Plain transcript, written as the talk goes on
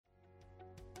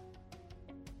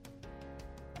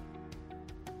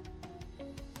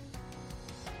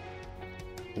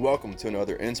Welcome to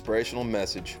another inspirational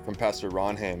message from Pastor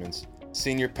Ron Hammonds,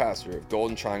 Senior Pastor of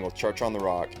Golden Triangle Church on the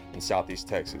Rock in Southeast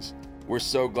Texas. We're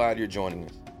so glad you're joining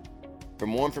us. For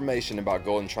more information about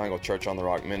Golden Triangle Church on the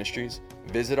Rock Ministries,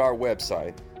 visit our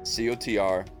website,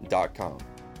 cotr.com.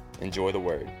 Enjoy the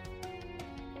Word.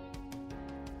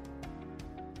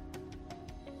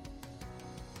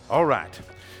 All right.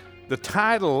 The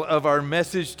title of our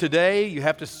message today, you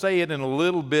have to say it in a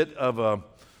little bit of a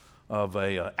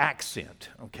accent,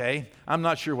 okay? I'm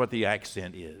not sure what the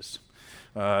accent is,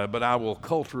 but I will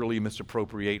culturally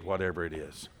misappropriate whatever it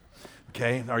is.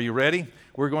 Okay, are you ready?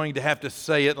 We're going to have to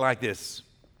say it like this,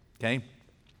 okay?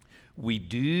 We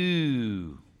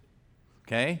do,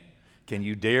 okay? Can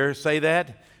you dare say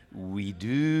that? We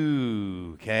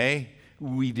do, okay?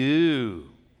 We do,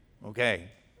 okay?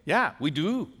 Yeah, we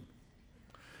do.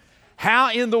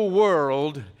 How in the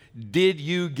world did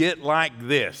you get like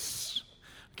this?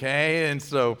 Okay, and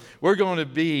so we're going to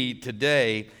be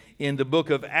today in the book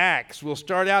of Acts. We'll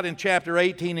start out in chapter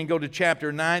 18 and go to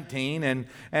chapter 19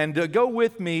 and go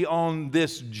with me on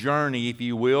this journey, if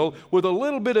you will, with a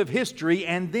little bit of history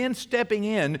and then stepping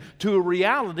in to a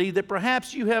reality that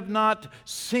perhaps you have not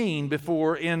seen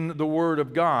before in the Word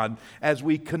of God as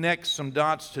we connect some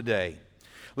dots today.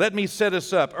 Let me set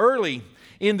us up. Early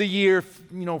in the year,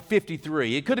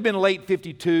 53. It could have been late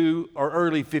 52 or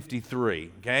early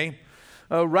 53, okay?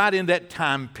 Right in that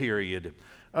time period.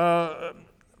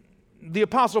 The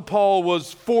Apostle Paul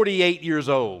was 48 years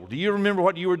old. Do you remember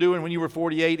what you were doing when you were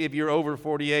 48, if you're over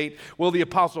 48? Well, the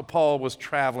Apostle Paul was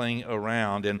traveling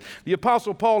around. And the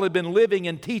Apostle Paul had been living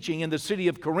and teaching in the city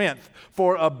of Corinth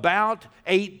for about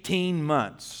 18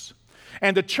 months.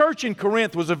 And the church in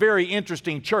Corinth was a very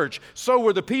interesting church. So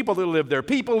were the people that lived there.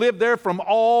 People lived there from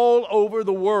all over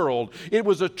the world. It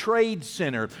was a trade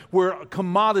center where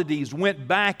commodities went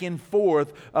back and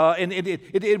forth. And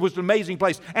it was an amazing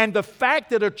place. And the fact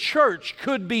that a church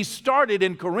could be started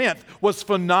in Corinth was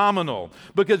phenomenal.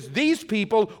 Because these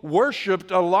people worshiped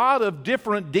a lot of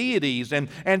different deities. And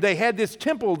they had this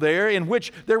temple there in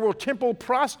which there were temple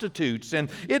prostitutes. And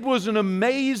it was an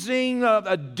amazing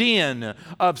a den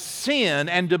of sin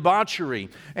and debauchery.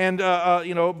 And,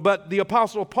 but the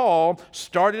Apostle Paul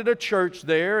started a church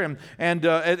there. And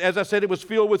as I said, it was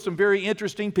filled with some very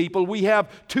interesting people. We have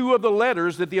two of the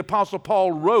letters that the Apostle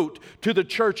Paul wrote to the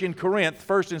church in Corinth,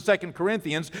 1st and 2nd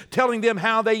Corinthians, telling them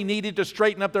how they needed to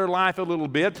straighten up their life a little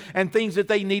bit and things that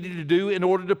they needed to do in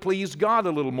order to please God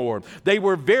a little more. They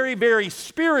were very, very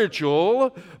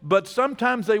spiritual, but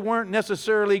sometimes they weren't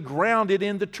necessarily grounded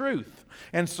in the truth.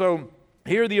 And so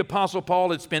here the Apostle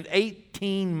Paul had spent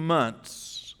 18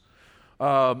 months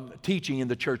teaching in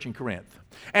the church in Corinth.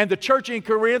 And the church in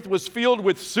Corinth was filled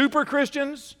with super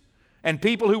Christians and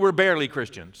people who were barely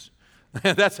Christians.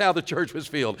 That's how the church was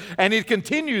filled. And it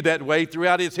continued that way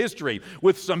throughout its history,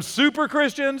 with some super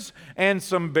Christians and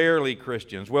some barely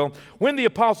Christians. Well, when the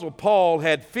Apostle Paul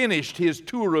had finished his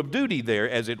tour of duty there,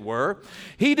 as it were,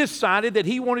 he decided that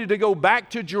he wanted to go back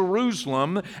to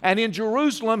Jerusalem, and in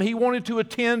Jerusalem he wanted to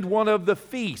attend one of the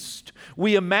feasts.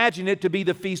 We imagine it to be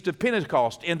the Feast of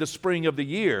Pentecost in the spring of the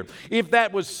year. If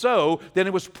that was so, then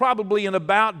it was probably in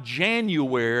about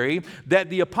January that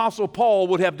the Apostle Paul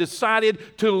would have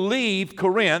decided to leave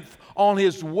Corinth on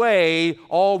his way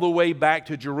all the way back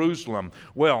to Jerusalem.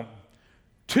 Well,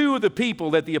 two of the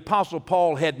people that the Apostle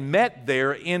Paul had met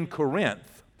there in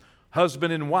Corinth,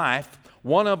 husband and wife,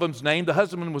 the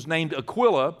husband was named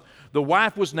Aquila, the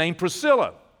wife was named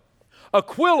Priscilla.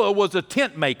 Aquila was a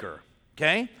tent maker.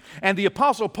 Okay? And the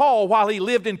Apostle Paul, while he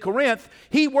lived in Corinth,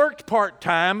 he worked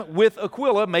part-time with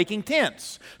Aquila making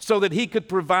tents so that he could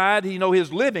provide,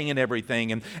 his living and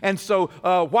everything. And so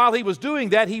while he was doing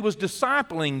that, he was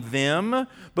discipling them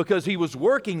because he was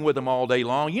working with them all day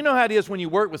long. You know how it is when you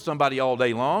work with somebody all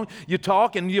day long. You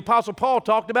talk, and the Apostle Paul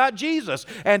talked about Jesus.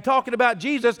 And talking about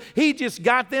Jesus, he just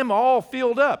got them all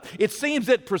filled up. It seems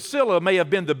that Priscilla may have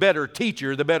been the better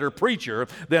teacher, the better preacher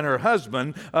than her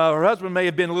husband. Her husband may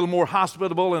have been a little more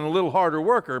hospitable and a little harder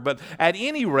worker. But at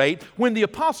any rate, when the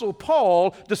Apostle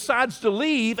Paul decides to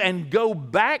leave and go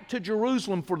back to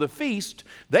Jerusalem for the feast,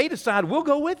 they decide, we'll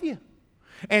go with you.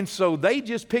 And so they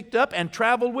just picked up and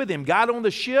traveled with him, got on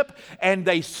the ship, and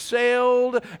they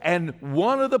sailed. And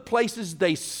one of the places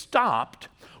they stopped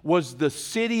was the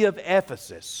city of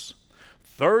Ephesus.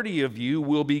 30 of you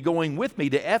will be going with me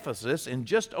to Ephesus in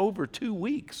just over 2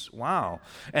 weeks. Wow.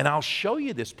 And I'll show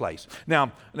you this place.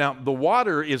 Now, the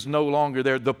water is no longer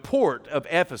there. The port of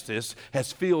Ephesus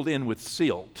has filled in with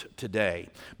silt today.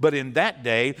 But in that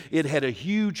day, it had a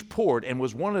huge port and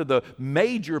was one of the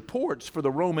major ports for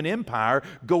the Roman Empire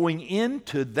going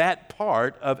into that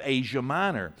part of Asia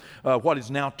Minor, what is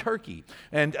now Turkey.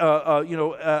 And,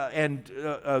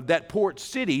 that port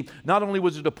city, not only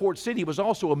was it a port city, it was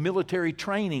also a military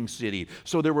training city.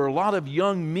 So there were a lot of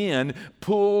young men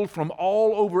pulled from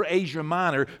all over Asia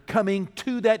Minor coming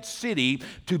to that city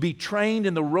to be trained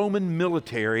in the Roman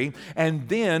military. And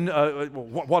then,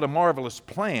 what a marvelous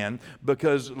plan,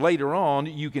 because later on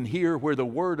you can hear where the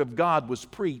Word of God was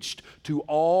preached to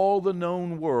all the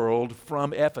known world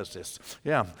from Ephesus.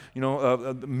 Yeah,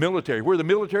 the military. Where the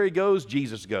military goes,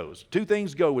 Jesus goes. Two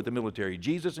things go with the military,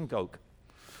 Jesus and Coke.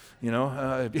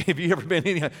 If you ever been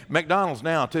in McDonald's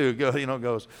now too,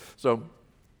 goes. So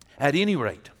at any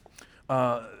rate,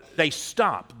 they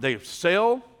stop. They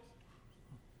sail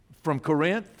from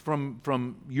Corinth,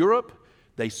 from Europe.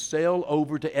 They sail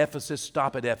over to Ephesus,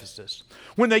 stop at Ephesus.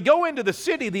 When they go into the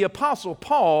city, the Apostle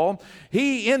Paul,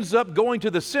 he ends up going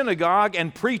to the synagogue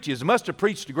and preaches. Must have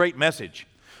preached a great message.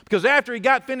 Because after he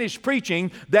got finished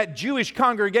preaching, that Jewish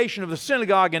congregation of the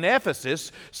synagogue in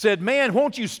Ephesus said, man,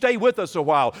 won't you stay with us a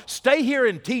while? Stay here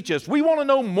and teach us. We want to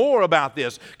know more about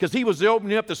this. Because he was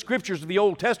opening up the scriptures of the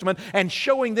Old Testament and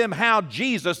showing them how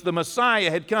Jesus, the Messiah,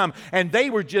 had come. And they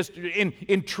were just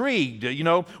intrigued,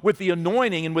 with the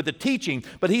anointing and with the teaching.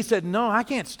 But he said, no, I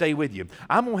can't stay with you.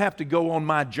 I'm going to have to go on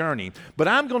my journey. But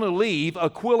I'm going to leave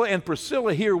Aquila and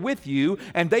Priscilla here with you,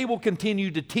 and they will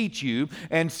continue to teach you.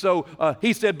 And so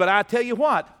he said, but I tell you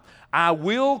what, I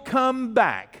will come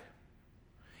back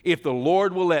if the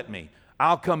Lord will let me.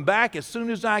 I'll come back as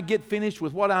soon as I get finished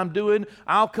with what I'm doing.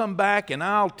 I'll come back and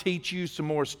I'll teach you some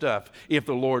more stuff if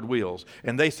the Lord wills.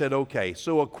 And they said, okay.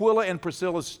 So Aquila and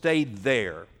Priscilla stayed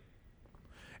there.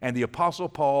 And the Apostle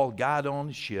Paul got on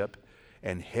the ship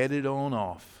and headed on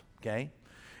off, okay?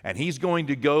 And he's going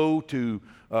to go to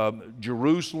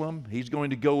Jerusalem. He's going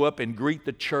to go up and greet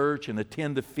the church and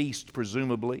attend the feast,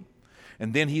 presumably.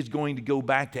 And then he's going to go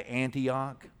back to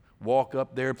Antioch, walk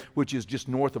up there, which is just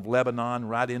north of Lebanon,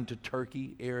 right into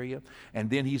Turkey area. And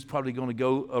then he's probably going to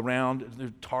go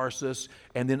around Tarsus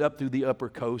and then up through the upper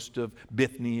coast of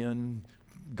Bithynia and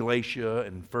Galatia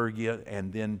and Phrygia,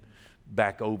 and then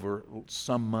back over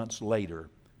some months later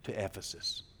to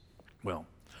Ephesus. Well,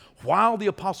 while the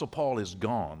Apostle Paul is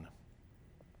gone,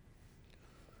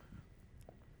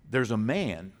 there's a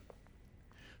man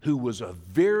who was a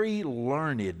very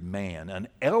learned man, an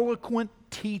eloquent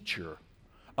teacher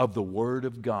of the Word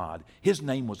of God. His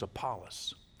name was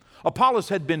Apollos. Apollos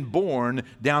had been born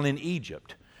down in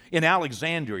Egypt, in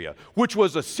Alexandria, which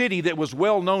was a city that was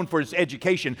well known for its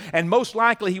education, and most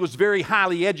likely he was very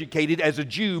highly educated as a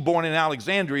Jew born in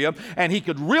Alexandria, and he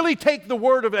could really take the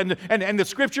Word of and the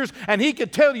Scriptures, and he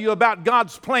could tell you about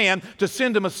God's plan to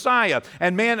send a Messiah.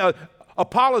 And man,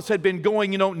 Apollos had been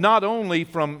going, not only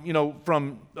from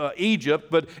Egypt,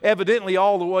 but evidently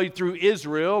all the way through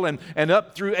Israel and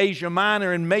up through Asia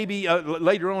Minor and maybe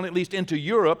later on at least into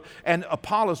Europe. And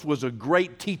Apollos was a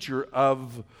great teacher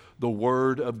of the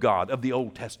Word of God, of the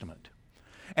Old Testament.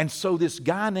 And so this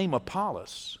guy named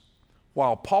Apollos,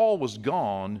 while Paul was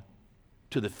gone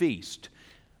to the feast,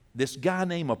 this guy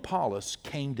named Apollos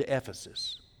came to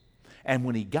Ephesus. And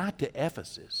when he got to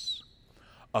Ephesus,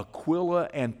 Aquila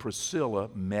and Priscilla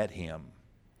met him.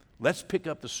 Let's pick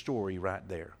up the story right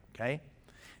there, okay?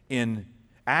 In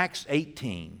Acts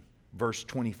 18, verse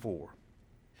 24.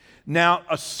 Now,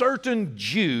 a certain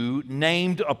Jew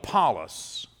named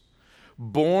Apollos,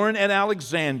 born at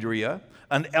Alexandria,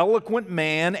 an eloquent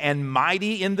man and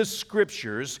mighty in the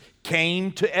Scriptures,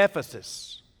 came to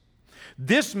Ephesus.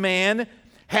 This man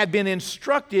had been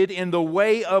instructed in the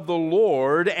way of the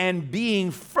Lord, and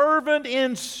being fervent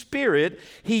in spirit,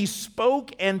 he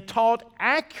spoke and taught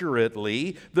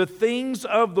accurately the things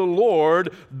of the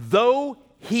Lord, though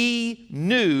he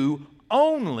knew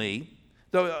only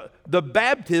the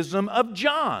baptism of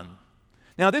John.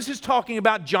 Now, this is talking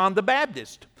about John the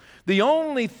Baptist. The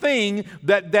only thing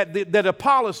that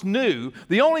Apollos knew,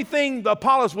 the only thing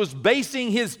Apollos was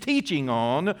basing his teaching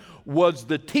on was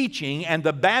the teaching and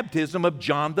the baptism of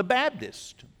John the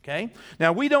Baptist. Okay?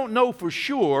 Now, we don't know for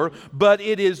sure, but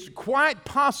it is quite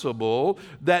possible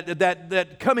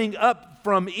that coming up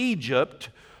from Egypt,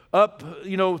 up,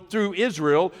 through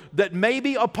Israel, that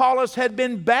maybe Apollos had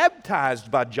been baptized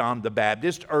by John the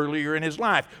Baptist earlier in his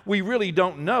life. We really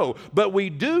don't know, but we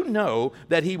do know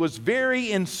that he was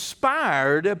very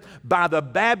inspired by the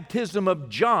baptism of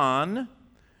John,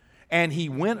 and he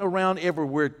went around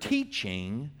everywhere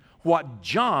teaching what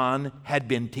John had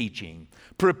been teaching.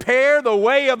 Prepare the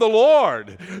way of the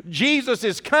Lord. Jesus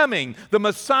is coming. The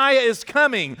Messiah is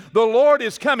coming. The Lord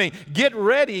is coming. Get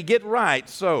ready, get right.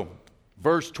 So,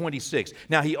 verse 26.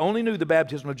 Now, he only knew the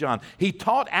baptism of John. He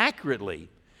taught accurately.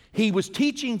 He was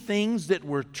teaching things that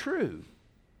were true,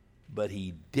 but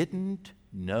he didn't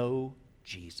know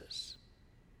Jesus.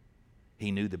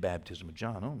 He knew the baptism of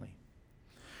John only.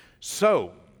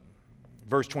 So,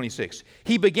 verse 26,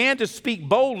 he began to speak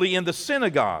boldly in the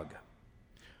synagogue.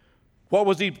 What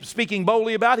was he speaking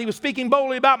boldly about? He was speaking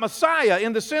boldly about Messiah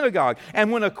in the synagogue. And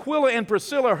when Aquila and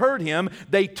Priscilla heard him,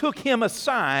 they took him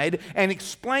aside and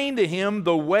explained to him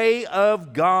the way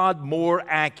of God more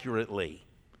accurately.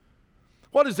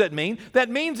 What does that mean? That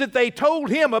means that they told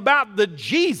him about the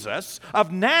Jesus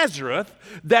of Nazareth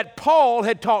that Paul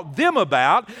had taught them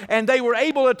about, and they were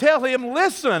able to tell him,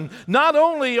 listen, not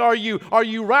only are you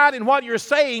right in what you're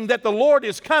saying that the Lord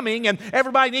is coming and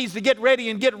everybody needs to get ready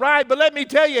and get right, but let me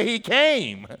tell you, he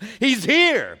came. He's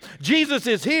here. Jesus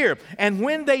is here. And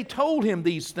when they told him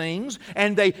these things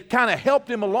and they kind of helped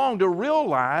him along to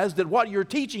realize that what you're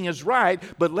teaching is right,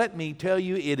 but let me tell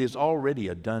you, it is already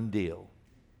a done deal.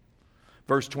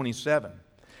 Verse 27,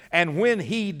 and when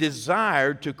he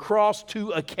desired to cross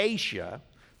to Achaia,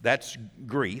 that's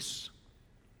Greece,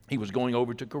 he was going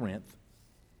over to Corinth,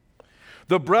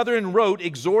 the brethren wrote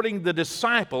exhorting the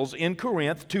disciples in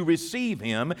Corinth to receive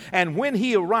him, and when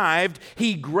he arrived,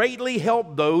 he greatly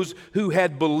helped those who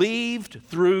had believed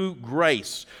through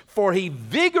grace. For he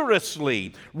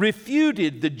vigorously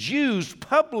refuted the Jews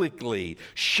publicly,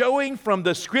 showing from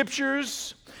the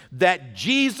Scriptures that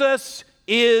Jesus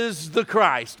is the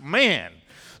Christ. Man,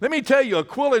 let me tell you,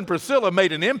 Aquila and Priscilla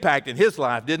made an impact in his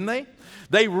life, didn't they?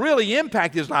 They really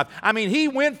impacted his life. I mean, he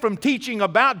went from teaching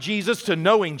about Jesus to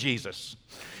knowing Jesus.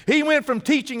 He went from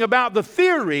teaching about the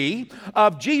theory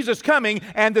of Jesus coming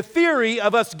and the theory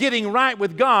of us getting right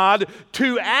with God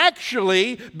to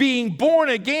actually being born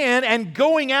again and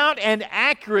going out and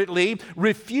accurately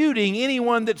refuting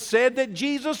anyone that said that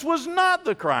Jesus was not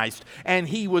the Christ. And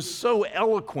he was so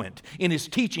eloquent in his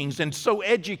teachings and so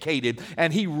educated,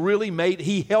 and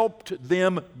he helped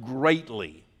them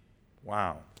greatly.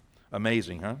 Wow.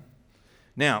 Amazing, huh?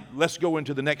 Now, let's go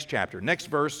into the next chapter. Next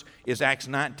verse is Acts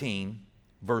 19.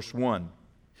 Verse 1.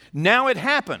 Now it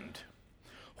happened,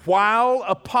 while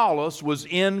Apollos was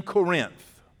in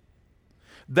Corinth,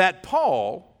 that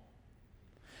Paul,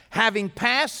 having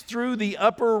passed through the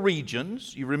upper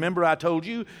regions, you remember I told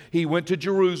you, he went to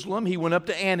Jerusalem, he went up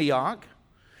to Antioch,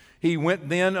 he went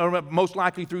then, most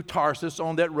likely through Tarsus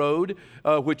on that road,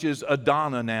 which is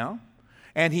Adana now,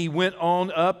 and he went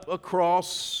on up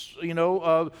across,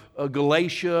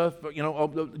 Galatia,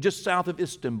 just south of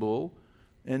Istanbul,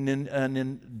 and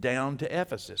then down to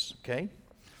Ephesus, okay?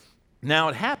 Now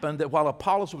it happened that while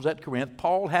Apollos was at Corinth,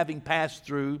 Paul having passed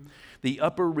through the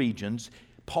upper regions,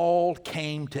 Paul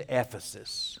came to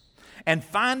Ephesus. And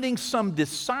finding some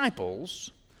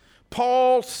disciples,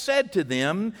 Paul said to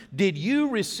them, "Did you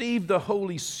receive the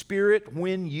Holy Spirit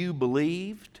when you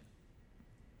believed?"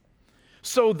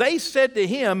 So they said to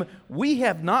him, "We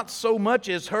have not so much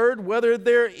as heard whether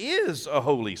there is a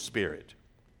Holy Spirit."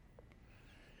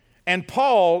 And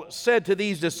Paul said to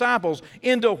these disciples,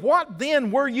 "Into what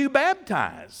then were you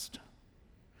baptized?"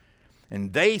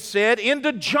 And they said,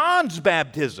 "Into John's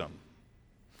baptism."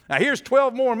 Now here's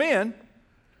 12 more men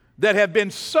that have been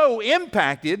so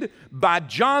impacted by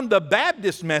John the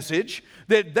Baptist's message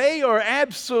that they are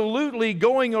absolutely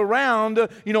going around,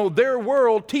 their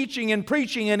world teaching and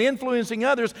preaching and influencing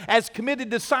others as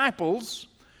committed disciples.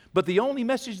 But the only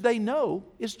message they know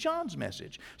is John's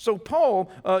message. So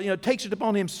Paul, takes it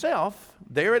upon himself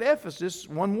there at Ephesus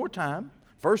one more time.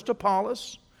 First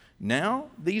Apollos, now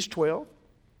these 12.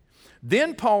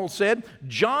 Then Paul said,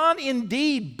 "John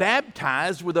indeed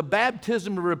baptized with a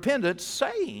baptism of repentance,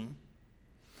 saying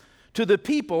to the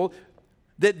people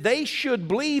that they should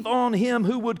believe on him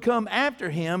who would come after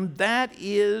him, that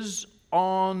is,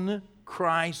 on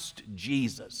Christ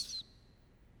Jesus."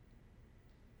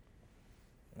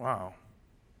 Wow.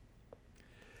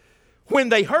 When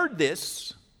they heard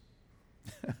this,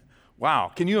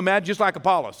 wow, can you imagine, just like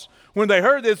Apollos? When they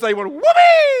heard this, they went,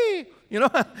 whoopee!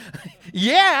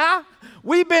 Yeah,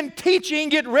 we've been teaching,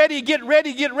 get ready,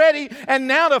 and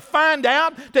now to find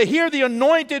out, to hear the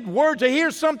anointed word, to hear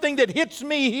something that hits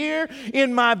me here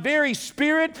in my very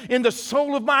spirit, in the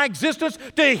soul of my existence,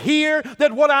 to hear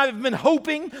that what I've been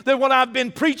hoping, that what I've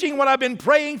been preaching, what I've been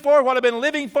praying for, what I've been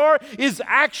living for is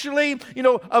actually,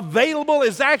 available,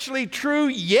 is actually true.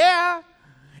 Yeah.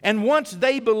 And once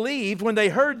they believed, when they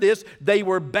heard this, they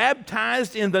were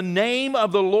baptized in the name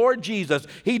of the Lord Jesus.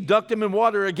 He dunked them in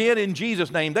water again in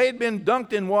Jesus' name. They had been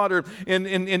dunked in water in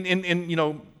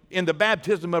the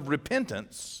baptism of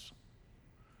repentance.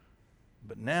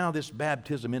 But now this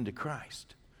baptism into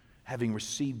Christ, having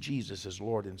received Jesus as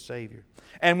Lord and Savior.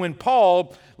 And when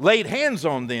Paul laid hands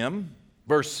on them,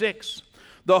 verse 6,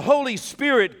 the Holy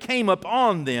Spirit came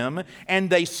upon them, and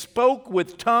they spoke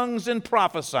with tongues and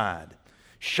prophesied.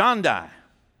 Shandai.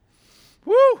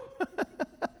 Woo!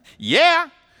 Yeah,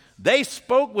 they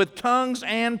spoke with tongues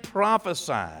and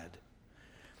prophesied.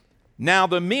 Now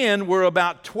the men were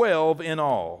about 12 in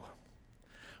all.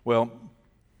 Well,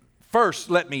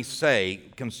 first let me say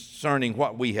concerning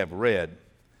what we have read,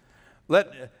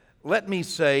 let me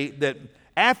say that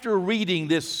after reading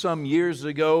this some years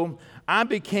ago, I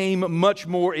became much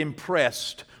more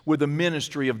impressed with the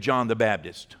ministry of John the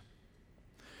Baptist.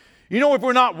 You know, if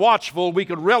we're not watchful, we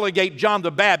could relegate John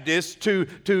the Baptist to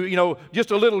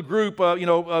just a little group,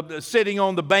 sitting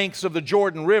on the banks of the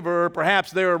Jordan River, or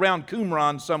perhaps there around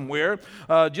Qumran somewhere,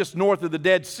 just north of the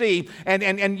Dead Sea,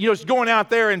 and just going out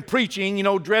there and preaching,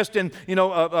 dressed in,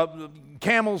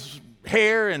 camel's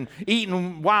hair and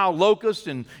eating wild locusts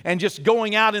and just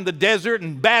going out in the desert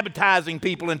and baptizing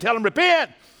people and telling them,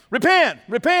 repent, repent,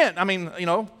 repent. I mean,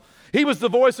 he was the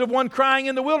voice of one crying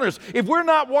in the wilderness. If we're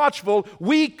not watchful,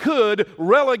 we could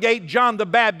relegate John the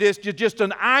Baptist to just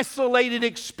an isolated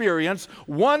experience,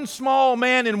 one small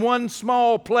man in one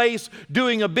small place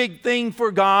doing a big thing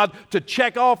for God to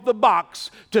check off the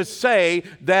box to say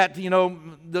that,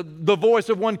 the voice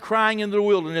of one crying in the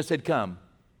wilderness had come.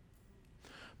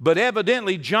 But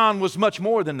evidently, John was much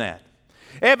more than that.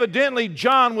 Evidently,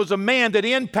 John was a man that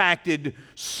impacted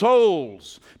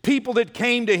souls, people that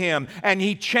came to him, and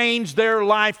he changed their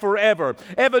life forever.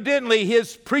 Evidently,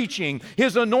 his preaching,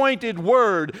 his anointed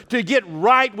word to get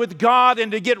right with God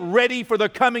and to get ready for the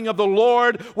coming of the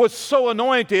Lord was so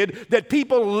anointed that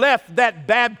people left that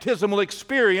baptismal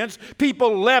experience,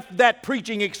 people left that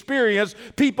preaching experience,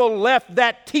 people left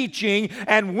that teaching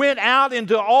and went out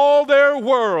into all their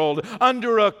world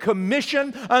under a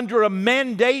commission, under a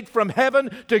mandate from heaven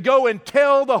to go and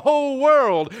tell the whole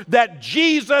world that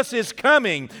Jesus is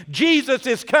coming. Jesus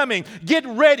is coming. Get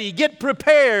ready. Get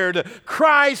prepared.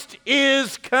 Christ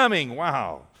is coming.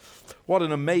 Wow. What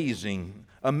an amazing,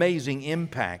 amazing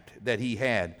impact that he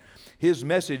had. His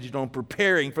message on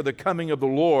preparing for the coming of the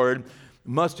Lord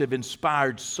must have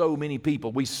inspired so many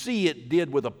people. We see it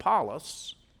did with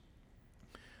Apollos.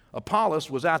 Apollos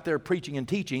was out there preaching and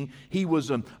teaching. He was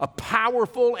a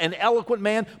powerful and eloquent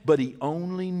man, but he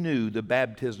only knew the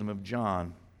baptism of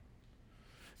John.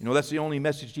 That's the only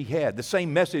message he had. The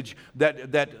same message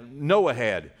that Noah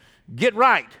had. Get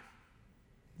right.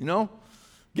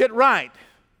 Get right.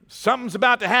 Something's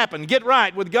about to happen. Get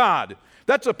right with God.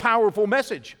 That's a powerful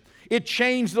message. It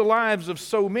changed the lives of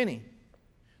so many.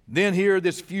 Then here,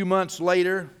 this few months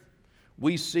later,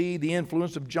 we see the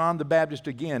influence of John the Baptist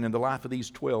again in the life of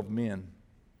these 12 men.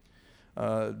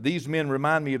 These men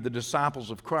remind me of the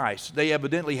disciples of Christ. They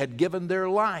evidently had given their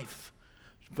life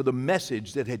for the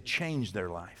message that had changed their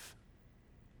life.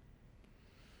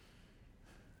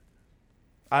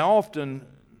 I often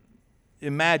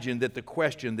imagine that the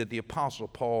question that the Apostle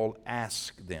Paul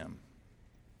asked them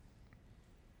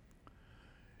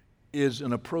is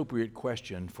an appropriate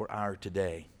question for our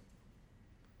today.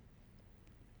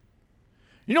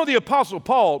 The Apostle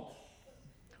Paul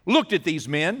looked at these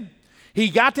men. He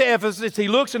got to Ephesus, he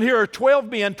looks, and here are 12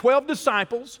 men, 12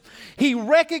 disciples. He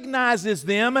recognizes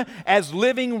them as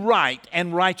living right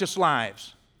and righteous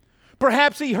lives.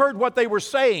 Perhaps he heard what they were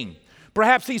saying.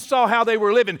 Perhaps he saw how they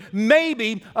were living.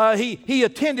 Maybe he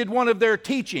attended one of their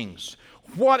teachings.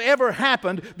 Whatever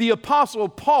happened, the Apostle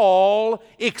Paul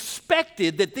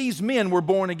expected that these men were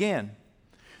born again.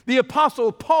 The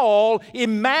Apostle Paul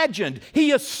imagined,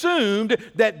 he assumed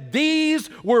that these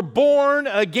were born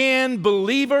again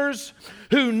believers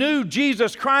who knew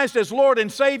Jesus Christ as Lord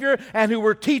and Savior and who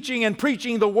were teaching and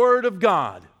preaching the Word of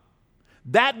God.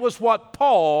 That was what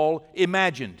Paul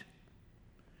imagined.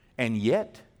 And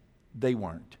yet, they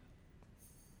weren't.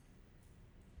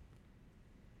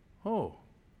 Oh,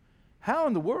 how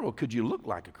in the world could you look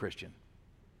like a Christian?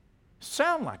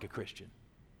 Sound like a Christian?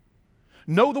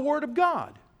 Know the Word of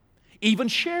God? Even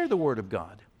share the Word of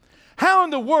God? How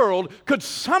in the world could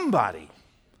somebody,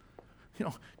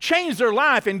 change their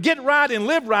life and get right and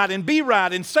live right and be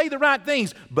right and say the right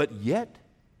things, but yet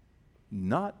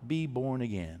not be born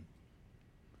again?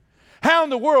 How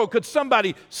in the world could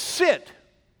somebody sit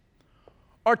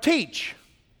or teach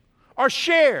or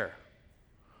share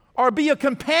or be a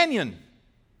companion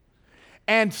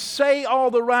and say all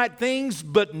the right things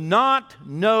but not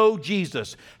know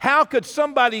Jesus? How could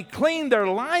somebody clean their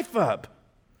life up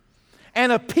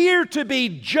and appear to be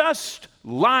just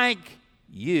like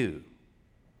you,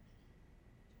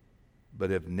 but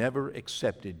have never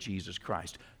accepted Jesus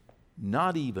Christ,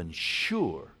 not even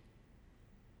sure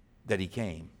that He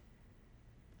came?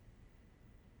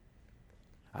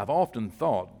 I've often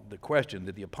thought the question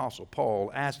that the Apostle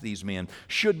Paul asked these men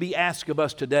should be asked of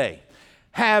us today.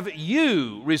 Have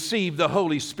you received the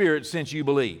Holy Spirit since you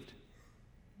believed?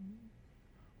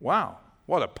 Wow,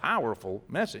 what a powerful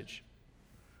message.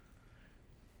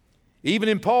 Even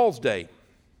in Paul's day,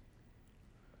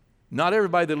 not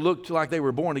everybody that looked like they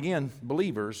were born again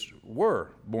believers were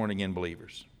born again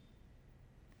believers.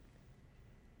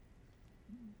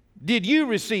 Did you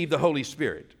receive the Holy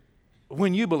Spirit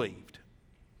when you believed?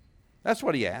 That's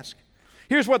what he asked.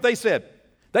 Here's what they said.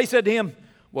 They said to him,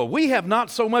 well, we have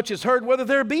not so much as heard whether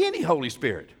there be any Holy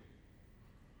Spirit.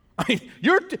 I mean,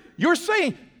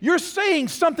 you're saying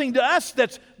something to us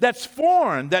that's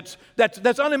foreign, that's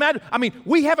unimaginable. I mean,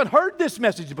 we haven't heard this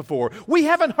message before. We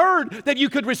haven't heard that you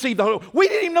could receive the Holy. We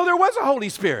didn't even know there was a Holy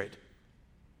Spirit.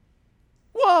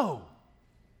 Whoa.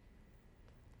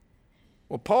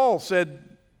 Well, Paul said,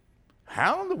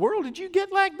 how in the world did you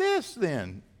get like this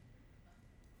then?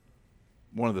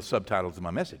 One of the subtitles of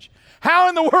my message. How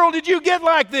in the world did you get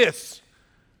like this?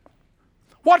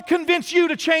 What convinced you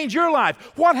to change your life?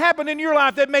 What happened in your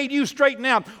life that made you straighten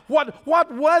out?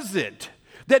 What was it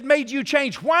that made you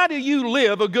change? Why do you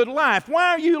live a good life? Why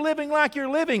are you living like you're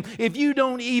living if you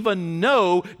don't even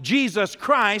know Jesus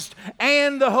Christ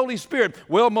and the Holy Spirit?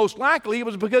 Well, most likely it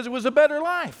was because it was a better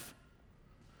life.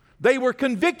 They were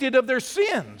convicted of their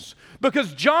sins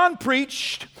because John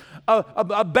preached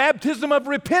a baptism of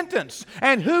repentance.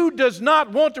 And who does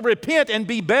not want to repent and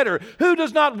be better? Who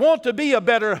does not want to be a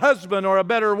better husband or a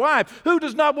better wife? Who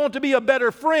does not want to be a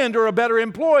better friend or a better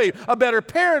employee, a better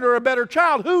parent or a better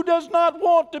child? Who does not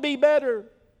want to be better?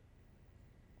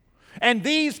 And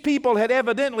these people had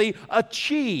evidently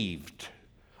achieved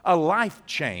a life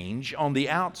change on the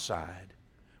outside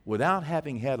without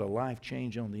having had a life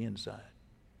change on the inside.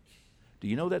 Do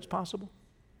you know that's possible?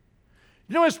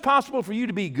 You know it's possible for you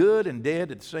to be good and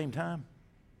dead at the same time?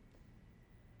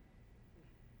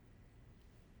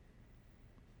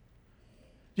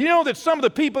 Do you know that some of the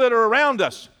people that are around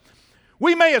us,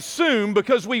 we may assume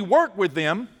because we work with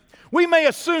them, we may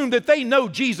assume that they know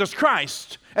Jesus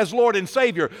Christ as Lord and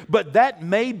Savior, but that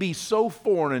may be so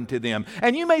foreign to them.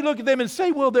 And you may look at them and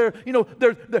say, well,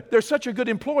 they're such a good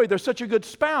employee, they're such a good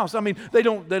spouse. I mean, they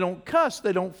don't cuss,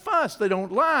 they don't fuss, they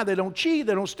don't lie, they don't cheat,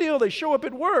 they don't steal, they show up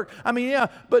at work. I mean, yeah,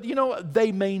 but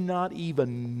they may not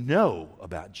even know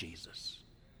about Jesus.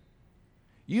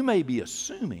 You may be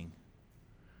assuming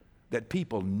that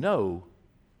people know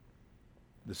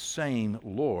the same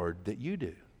Lord that you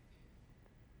do,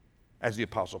 as the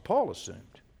Apostle Paul assumed.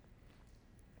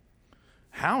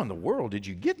 How in the world did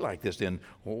you get like this then?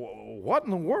 What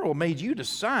in the world made you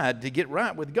decide to get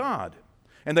right with God?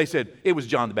 And they said, it was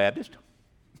John the Baptist.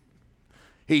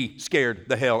 He scared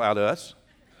the hell out of us.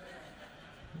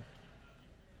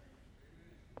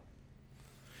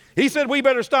 He said we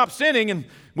better stop sinning and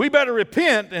we better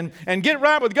repent and get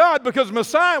right with God because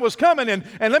Messiah was coming. And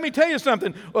let me tell you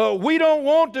something. We don't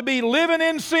want to be living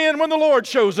in sin when the Lord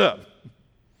shows up.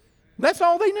 That's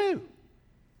all they knew.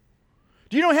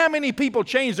 Do you know how many people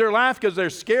change their life because they're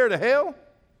scared of hell?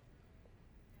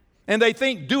 And they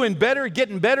think doing better,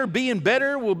 getting better, being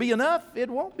better will be enough? It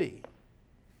won't be.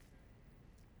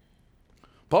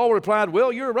 Paul replied,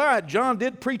 well, you're right. John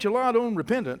did preach a lot on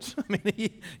repentance. I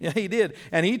mean, he did.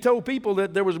 And he told people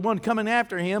that there was one coming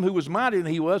after him who was mightier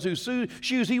than he was, whose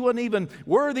shoes he wasn't even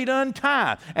worthy to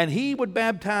untie. And he would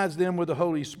baptize them with the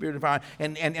Holy Spirit and fire.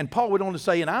 And Paul went on to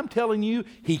say, and I'm telling you,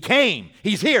 he came.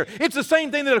 He's here. It's the same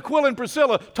thing that Aquila and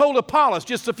Priscilla told Apollos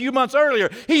just a few months earlier.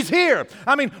 He's here.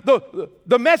 I mean,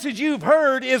 the message you've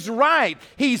heard is right.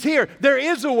 He's here. There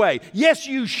is a way. Yes,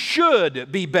 you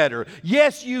should be better.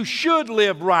 Yes, you should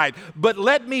live right. But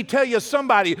let me tell you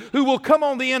somebody who will come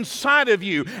on the inside of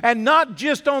you and not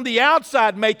just on the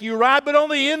outside make you right, but on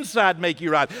the inside make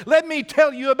you right. Let me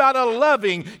tell you about a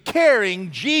loving, caring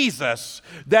Jesus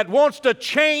that wants to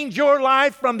change your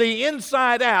life from the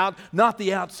inside out, not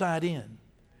the outside in.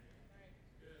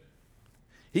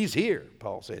 He's here,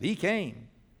 Paul said. He came.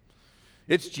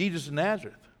 It's Jesus of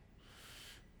Nazareth.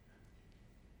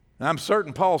 And I'm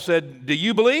certain Paul said, do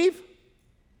you believe?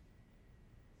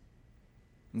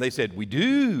 And they said, we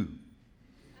do.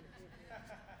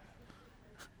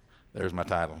 There's my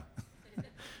title.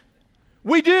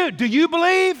 We do. Do you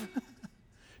believe?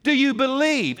 Do you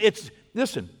believe?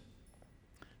 Listen,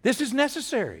 This is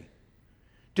necessary.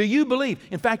 Do you believe?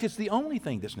 In fact, it's the only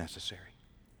thing that's necessary.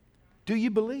 Do you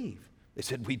believe? They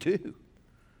said, we do.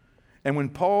 And when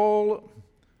Paul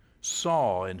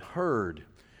saw and heard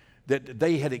that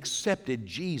they had accepted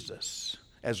Jesus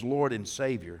as Lord and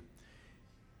Savior,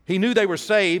 he knew they were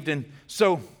saved, and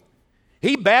so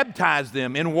he baptized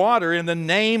them in water in the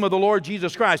name of the Lord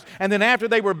Jesus Christ. And then after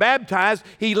they were baptized,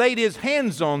 he laid his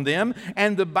hands on them,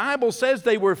 and the Bible says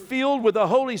they were filled with the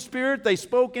Holy Spirit. They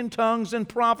spoke in tongues and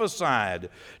prophesied.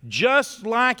 Just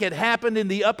like it happened in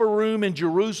the upper room in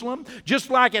Jerusalem, just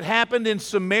like it happened in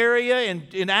Samaria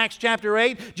in Acts chapter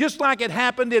 8, just like it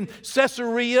happened in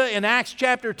Caesarea in Acts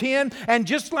chapter 10, and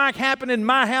just like happened in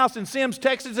my house in Sims,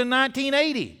 Texas in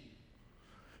 1980.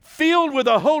 Filled with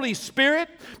the Holy Spirit,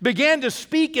 began to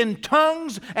speak in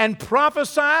tongues and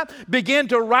prophesy, began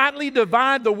to rightly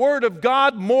divide the Word of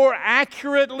God more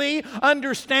accurately,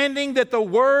 understanding that the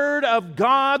Word of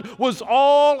God was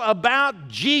all about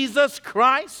Jesus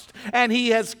Christ, and He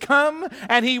has come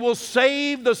and He will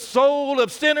save the soul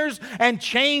of sinners and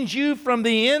change you from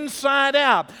the inside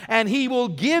out, and He will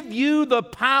give you the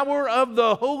power of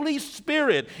the Holy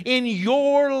Spirit in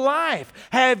your life.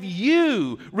 Have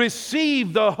you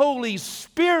received the Holy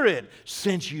Spirit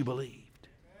since you believed?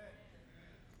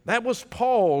 That was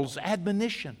Paul's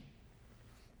admonition.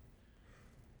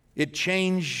 It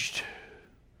changed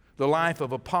the life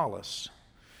of Apollos.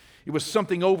 It was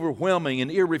something overwhelming and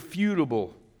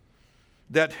irrefutable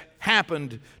that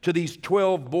happened to these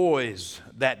 12 boys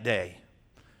that day.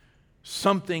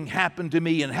 Something happened to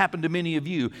me and happened to many of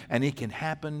you, and it can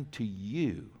happen to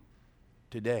you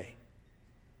today.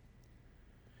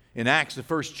 In Acts, the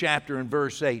first chapter and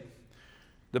verse 8,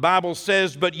 the Bible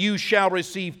says, "But you shall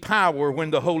receive power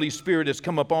when the Holy Spirit has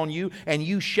come upon you, and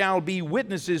you shall be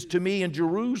witnesses to me in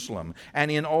Jerusalem and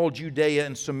in all Judea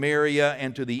and Samaria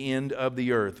and to the end of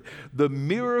the earth." The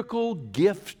miracle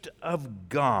gift of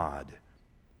God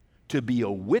to be a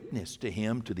witness to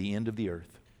Him to the end of the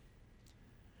earth.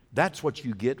 That's what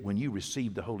you get when you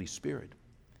receive the Holy Spirit.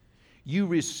 You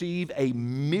receive a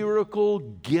miracle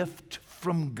gift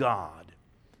from God.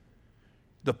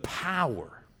 The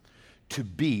power to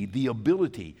be, the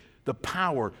ability, the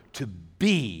power to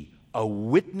be a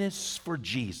witness for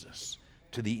Jesus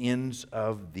to the ends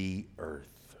of the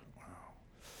earth. Wow.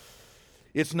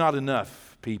 It's not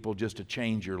enough, people, just to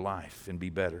change your life and be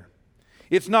better.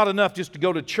 It's not enough just to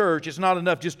go to church. It's not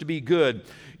enough just to be good.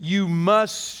 You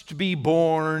must be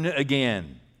born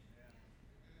again.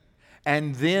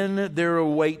 And then there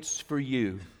awaits for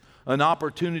you an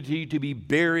opportunity to be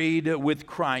buried with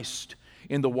Christ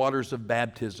in the waters of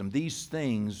baptism. These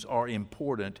things are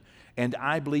important and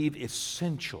I believe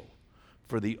essential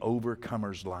for the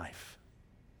overcomer's life.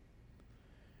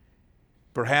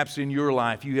 Perhaps in your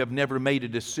life you have never made a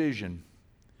decision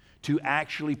to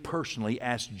actually personally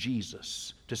ask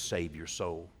Jesus to save your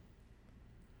soul.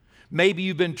 Maybe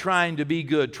you've been trying to be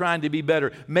good, trying to be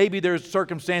better. Maybe there's a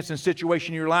circumstance and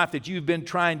situation in your life that you've been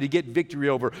trying to get victory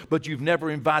over, but you've never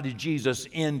invited Jesus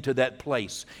into that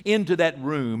place, into that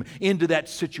room, into that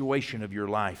situation of your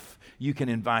life. You can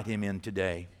invite Him in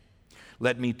today.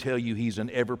 Let me tell you, He's an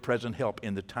ever-present help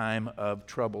in the time of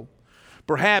trouble.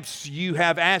 Perhaps you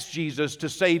have asked Jesus to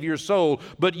save your soul,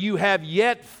 but you have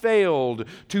yet failed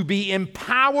to be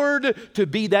empowered to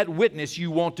be that witness you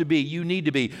want to be, you need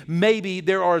to be. Maybe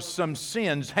there are some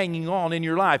sins hanging on in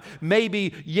your life.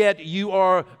 Maybe yet you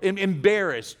are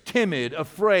embarrassed, timid,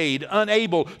 afraid,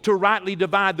 unable to rightly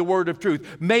divide the word of truth.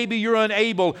 Maybe you're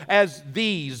unable as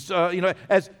these,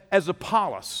 as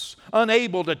Apollos,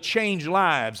 unable to change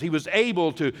lives. He was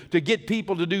able to get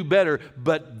people to do better,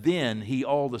 but then he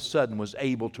all of a sudden was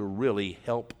able to really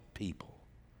help people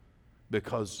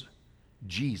because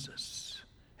Jesus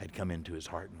had come into his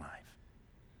heart and life.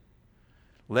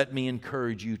 Let me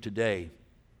encourage you today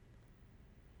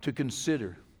to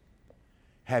consider,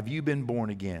 have you been born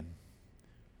again?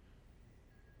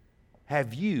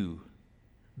 Have you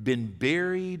been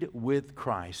buried with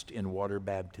Christ in water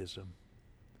baptism?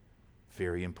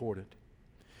 Very important.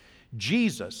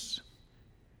 Jesus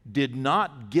did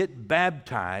not get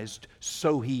baptized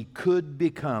so He could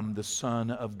become the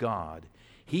Son of God.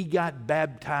 He got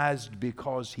baptized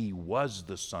because He was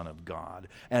the Son of God.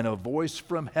 And a voice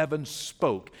from heaven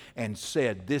spoke and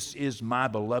said, "This is my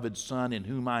beloved Son in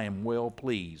whom I am well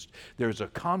pleased." There's a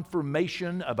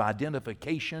confirmation of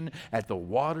identification at the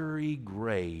watery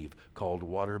grave called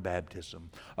water baptism,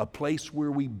 a place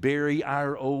where we bury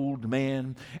our old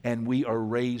man and we are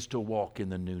raised to walk in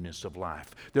the newness of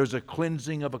life. There's a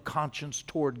cleansing of a conscience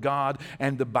toward God,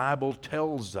 and the Bible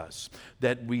tells us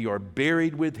that we are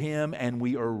buried with Him and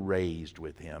we are raised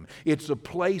with Him. It's a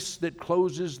place that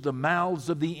closes the mouths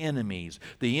of the enemies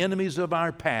of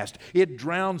our past. It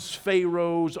drowns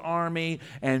Pharaoh's army,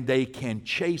 and they can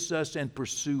chase us and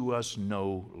pursue us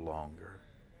no longer.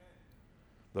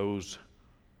 Those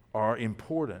are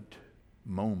important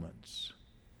moments.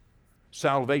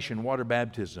 Salvation, water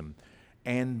baptism,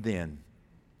 and then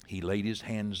He laid His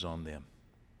hands on them,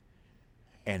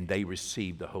 and they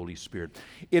received the Holy Spirit.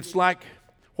 It's like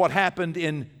what happened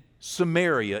in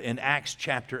Samaria in Acts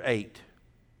chapter 8.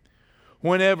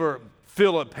 Whenever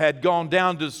Philip had gone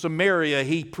down to Samaria,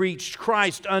 he preached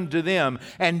Christ unto them,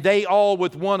 and they all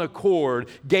with one accord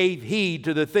gave heed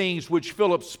to the things which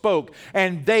Philip spoke,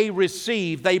 and they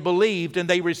believed, and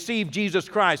they received Jesus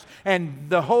Christ, and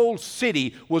the whole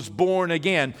city was born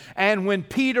again. And when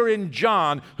Peter and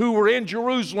John, who were in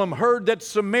Jerusalem, heard that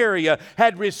Samaria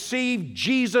had received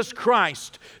Jesus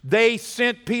Christ, the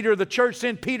church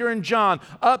sent Peter and John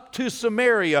up to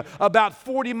Samaria, about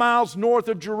 40 miles north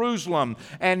of Jerusalem,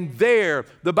 and there,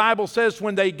 the Bible says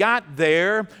when they got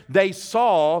there, they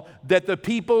saw that the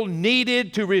people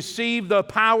needed to receive the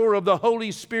power of the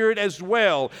Holy Spirit as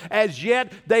well. As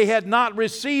yet, they had not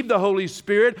received the Holy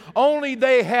Spirit, only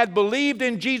they had believed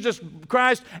in Jesus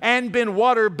Christ and been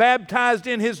water baptized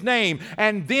in His name.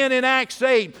 And then in Acts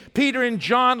 8, Peter and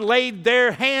John laid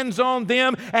their hands on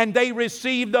them, and they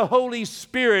received the Holy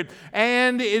Spirit,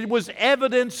 and it was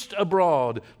evidenced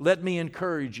abroad. Let me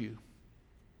encourage you.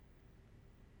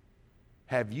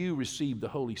 Have you received the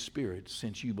Holy Spirit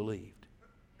since you believed?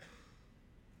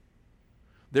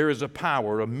 There is a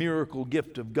power, a miracle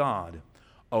gift of God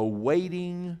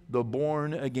awaiting the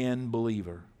born-again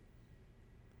believer.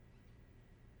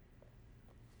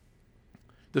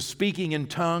 The speaking in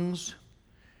tongues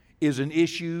is an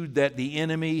issue that the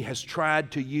enemy has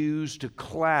tried to use to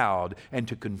cloud and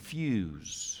to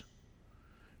confuse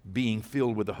being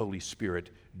filled with the Holy Spirit.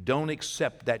 Don't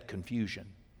accept that confusion.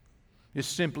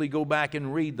 Just simply go back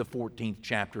and read the 14th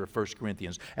chapter of 1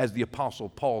 Corinthians. As the Apostle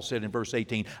Paul said in verse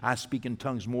 18, I speak in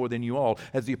tongues more than you all.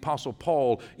 As the Apostle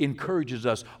Paul encourages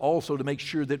us also to make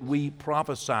sure that we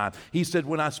prophesy. He said,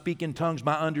 when I speak in tongues,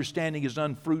 my understanding is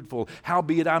unfruitful.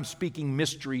 Howbeit I'm speaking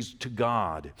mysteries to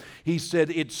God. He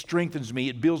said, it strengthens me,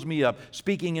 it builds me up.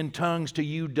 Speaking in tongues to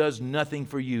you does nothing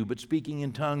for you. But speaking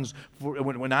in tongues,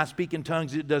 when I speak in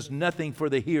tongues, it does nothing for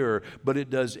the hearer, but it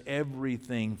does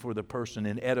everything for the person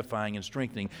in edifying and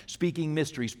strengthening, speaking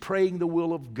mysteries, praying the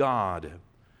will of God.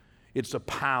 It's a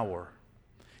power.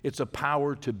 It's a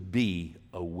power to be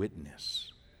a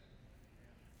witness.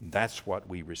 That's what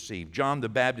we receive. John the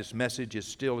Baptist's message is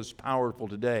still as powerful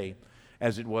today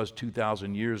as it was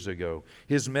 2,000 years ago.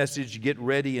 His message, get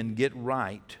ready and get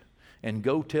right, and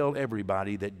go tell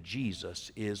everybody that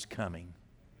Jesus is coming.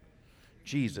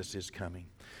 Jesus is coming.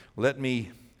 Let me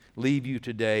leave you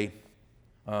today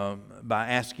by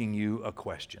asking you a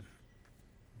question.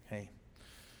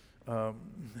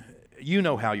 You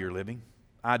know how you're living.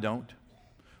 I don't.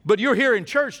 But you're here in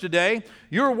church today.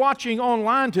 You're watching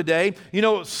online today. You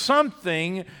know,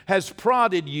 something has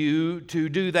prodded you to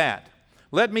do that.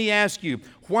 Let me ask you,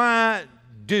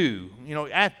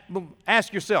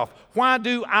 ask yourself, why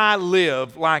do I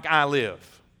live like I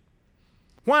live?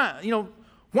 Why do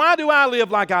I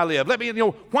live like I live?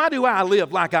 Why do I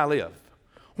live like I live?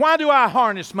 Why do I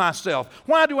harness myself?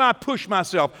 Why do I push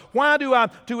myself? Why do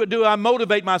I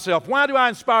motivate myself? Why do I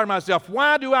inspire myself?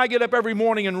 Why do I get up every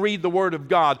morning and read the Word of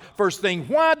God first thing?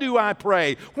 Why do I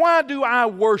pray? Why do I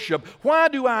worship? Why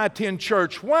do I attend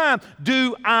church? Why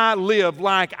do I live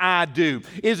like I do?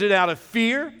 Is it out of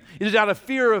fear? Is it out of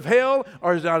fear of hell?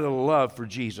 Or is it out of love for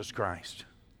Jesus Christ?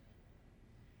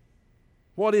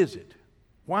 What is it?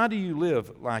 Why do you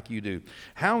live like you do?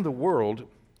 How in the world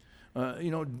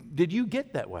did you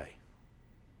get that way?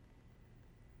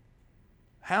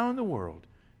 How in the world?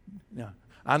 Now,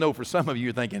 I know for some of you,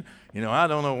 you're thinking, I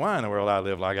don't know why in the world I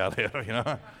live like I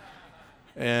live,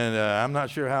 And I'm not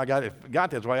sure how I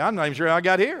got this way. I'm not even sure how I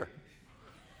got here.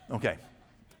 Okay.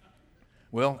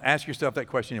 Well, ask yourself that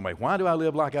question anyway. Why do I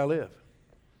live like I live?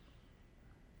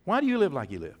 Why do you live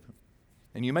like you live?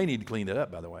 And you may need to clean that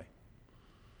up, by the way.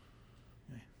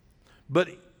 But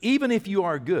even if you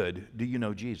are good, do you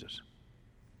know Jesus?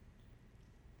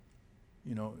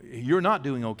 You're not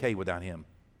doing okay without Him.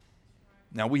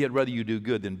 Now, we had rather you do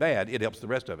good than bad. It helps the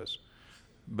rest of us.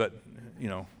 But,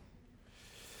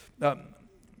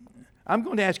 I'm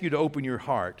going to ask you to open your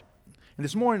heart. And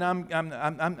this morning,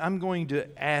 I'm going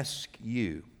to ask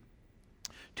you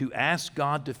to ask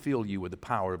God to fill you with the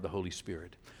power of the Holy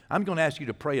Spirit. I'm going to ask you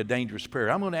to pray a dangerous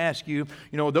prayer. I'm going to ask you,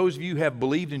 those of you who have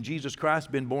believed in Jesus Christ,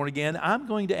 been born again, I'm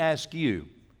going to ask you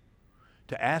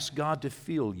to ask God to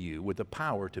fill you with the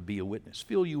power to be a witness.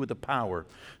 Fill you with the power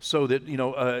so that,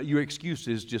 your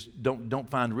excuses just don't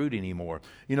find root anymore.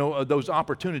 Those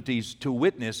opportunities to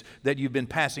witness that you've been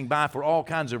passing by for all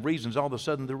kinds of reasons, all of a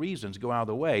sudden the reasons go out of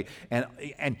the way.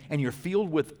 And you're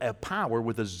filled with a power,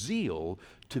 with a zeal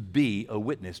to be a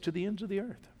witness to the ends of the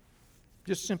earth.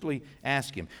 Just simply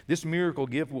ask Him. This miracle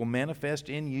gift will manifest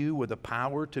in you with the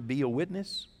power to be a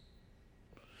witness.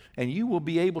 And you will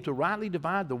be able to rightly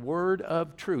divide the word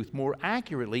of truth more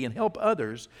accurately and help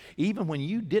others even when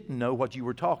you didn't know what you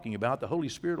were talking about. The Holy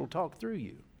Spirit will talk through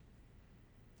you.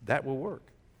 That will work.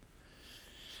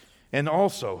 And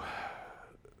also,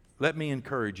 let me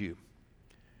encourage you.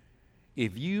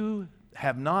 If you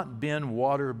have not been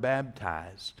water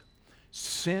baptized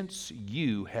since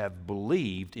you have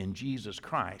believed in Jesus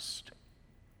Christ,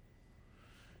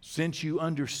 since you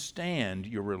understand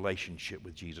your relationship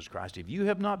with Jesus Christ, if you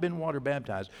have not been water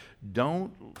baptized,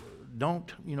 don't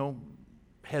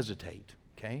hesitate,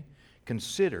 okay?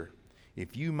 Consider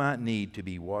if you might need to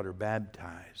be water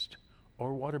baptized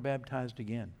or water baptized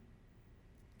again.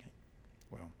 Okay.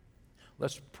 Well,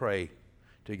 let's pray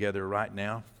together right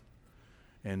now,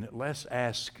 and let's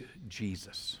ask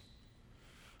Jesus,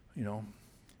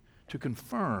 to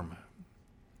confirm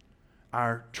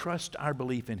our trust, our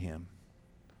belief in Him.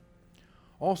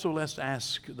 Also, let's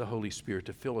ask the Holy Spirit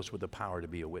to fill us with the power to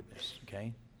be a witness,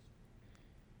 okay?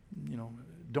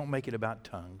 Don't make it about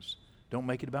tongues. Don't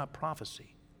make it about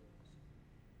prophecy.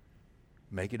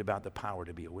 Make it about the power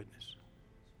to be a witness.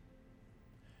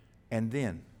 And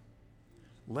then,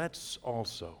 let's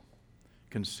also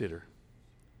consider,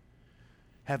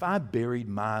 have I buried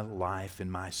my life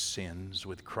and my sins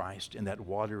with Christ in that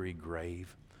watery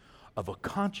grave of a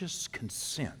conscious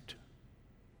consent,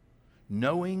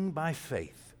 knowing by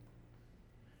faith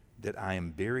that I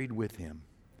am buried with Him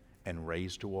and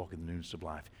raised to walk in the newness of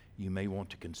life? You may want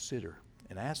to consider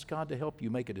and ask God to help you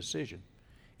make a decision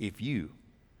if you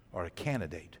are a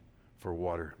candidate for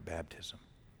water baptism.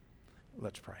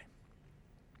 Let's pray.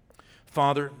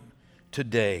 Father,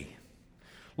 today,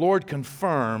 Lord,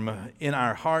 confirm in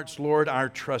our hearts, Lord, our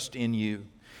trust in You.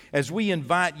 As we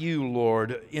invite You,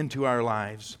 Lord, into our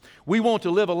lives, we want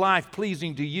to live a life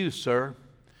pleasing to You, sir.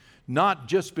 Not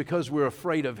just because we're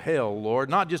afraid of hell, Lord,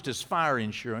 not just as fire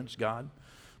insurance, God,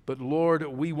 but Lord,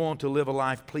 we want to live a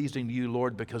life pleasing to You,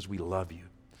 Lord, because we love You,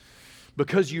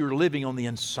 because You're living on the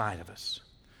inside of us.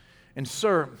 And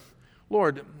sir,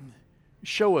 Lord,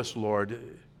 show us, Lord,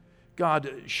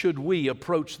 God, should we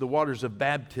approach the waters of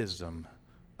baptism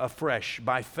afresh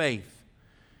by faith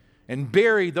and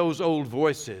bury those old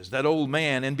voices, that old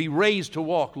man, and be raised to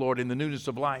walk, Lord, in the newness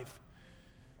of life.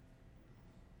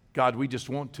 God, we just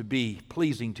want to be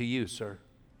pleasing to You, sir.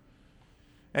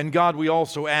 And God, we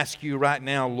also ask You right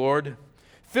now, Lord,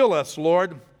 fill us,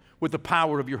 Lord, with the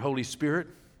power of Your Holy Spirit.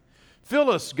 Fill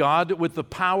us, God, with the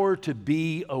power to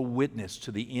be a witness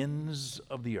to the ends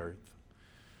of the earth.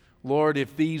 Lord,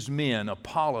 if these men,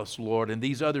 Apollos, Lord, and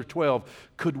these other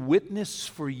 12 could witness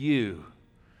for You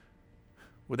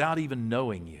without even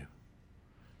knowing You,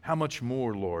 how much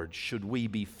more, Lord, should we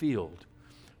be filled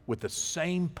with the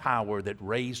same power that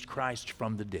raised Christ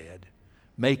from the dead?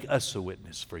 Make us a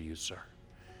witness for You, sir.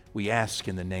 We ask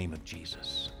in the name of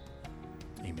Jesus.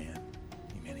 Amen.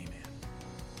 Amen. Amen.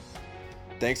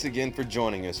 Thanks again for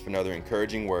joining us for another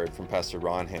encouraging word from Pastor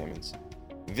Ron Hammonds.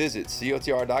 Visit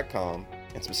cotr.com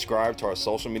and subscribe to our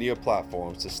social media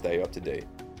platforms to stay up to date.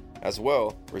 As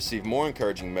well, receive more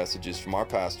encouraging messages from our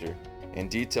pastor and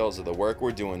details of the work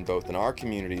we're doing both in our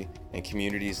community and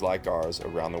communities like ours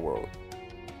around the world.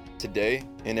 Today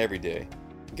and every day,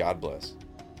 God bless.